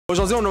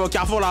Aujourd'hui, on est au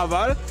Carrefour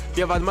Laval,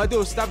 puis on va demander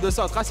au staff de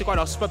Centrall c'est quoi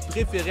leur spot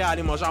préféré à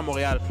aller manger à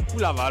Montréal ou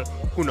Laval,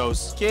 who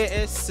knows. ¿Qué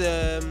es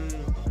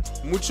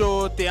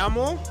mucho te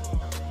amo?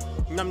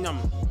 Nyam nyam.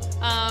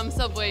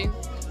 Subway.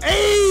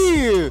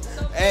 Hey!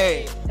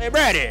 Subway. Hey,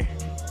 Brady!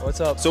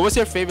 What's up? So what's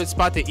your favorite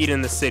spot to eat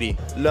in the city?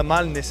 Le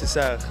Mal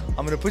Nécessaire.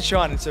 I'm gonna put you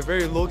on. It's a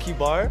very low-key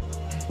bar,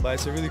 but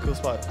it's a really cool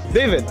spot.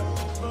 David,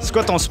 c'est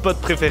quoi ton spot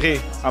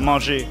préféré à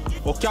manger?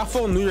 Au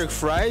Carrefour New York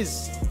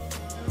Fries,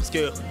 parce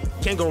que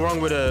can't go wrong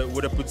with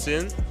a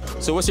poutine.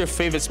 So what's your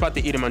favorite spot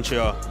to eat in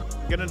Montreal?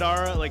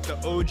 Ganadara, like the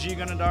OG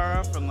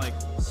Ganadara from like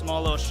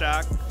small little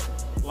shack,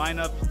 line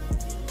up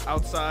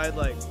outside,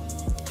 like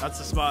that's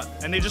the spot.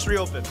 And they just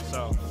reopened,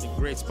 so It's a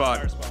great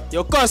spot.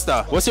 Yo,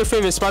 Costa, what's your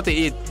favorite spot to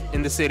eat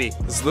in the city?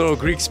 This little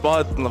Greek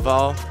spot in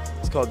Laval.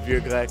 It's called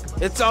Vieux Grec.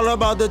 It's all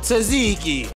about the tzatziki.